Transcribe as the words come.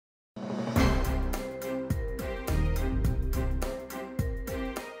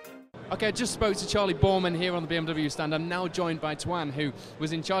Okay, I just spoke to Charlie Borman here on the BMW stand. I'm now joined by Tuan, who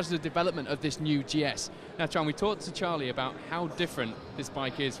was in charge of the development of this new GS. Now, Tuan, we talked to Charlie about how different this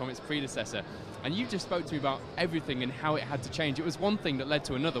bike is from its predecessor, and you just spoke to me about everything and how it had to change. It was one thing that led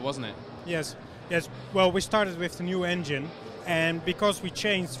to another, wasn't it? Yes. Well, we started with the new engine, and because we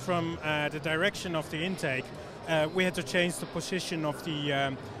changed from the direction of the intake, we had to change the position of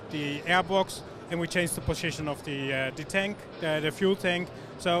the airbox, and we changed the position of the tank, the fuel tank.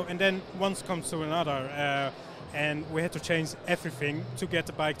 So, and then one comes to another, and we had to change everything to get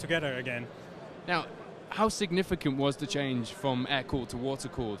the bike together again. Now, how significant was the change from air-cooled to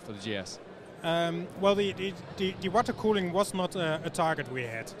water-cooled for the GS? Well, the water cooling was not a target we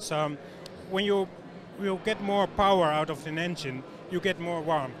had. So, when you get more power out of an engine, you get more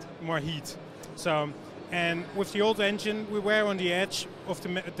warmth, more heat. So, and with the old engine, we were on the edge of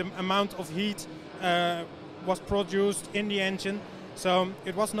the amount of heat was produced in the engine. So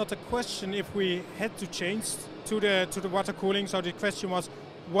it was not a question if we had to change to the water cooling. So the question was,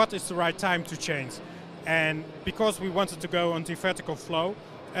 what is the right time to change? And because we wanted to go on the vertical flow,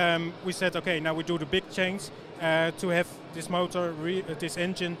 we said, okay, now we do the big change to have this motor, this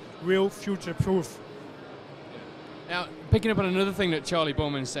engine, real future-proof. Now, picking up on another thing that Charlie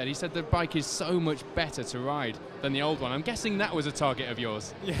Borman said, he said the bike is so much better to ride than the old one. I'm guessing that was a target of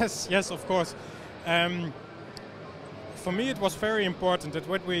yours. Yes, of course. For me, it was very important that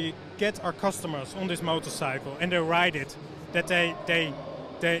when we get our customers on this motorcycle and they ride it, that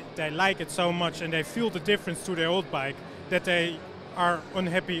they like it so much and they feel the difference to their old bike that they are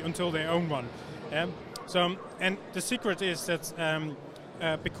unhappy until they own one. So, and the secret is that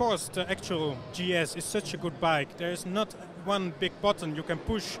because the actual GS is such a good bike, there is not one big button you can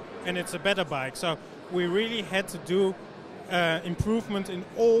push and it's a better bike. So we really had to do improvement in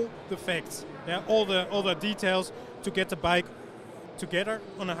all the facts, all the details to get the bike together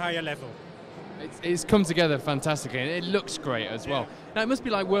on a higher level. It's come together fantastically, and it looks great as well. Now, it must be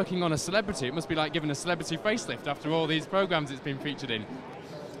like working on a celebrity. It must be like giving a celebrity facelift after all these programs it's been featured in.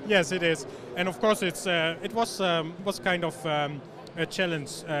 Yes, it is, and of course it was kind of a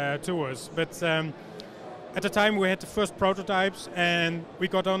challenge to us. But at the time we had the first prototypes, and we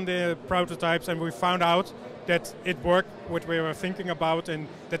got on the prototypes, and we found out that it worked what we were thinking about, and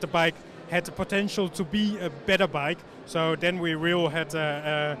that the bike had the potential to be a better bike. So then we really had,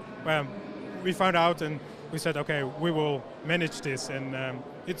 we found out and we said, okay, we will manage this, and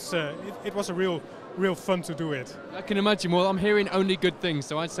it was a real fun to do it. I can imagine. Well, I'm hearing only good things,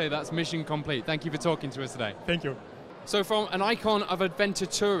 so I'd say that's mission complete. Thank you for talking to us today. Thank you. So from an icon of adventure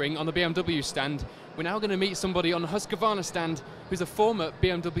touring on the BMW stand, we're now going to meet somebody on the Husqvarna stand who's a former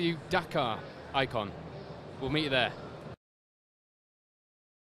BMW Dakar icon. We'll meet you there.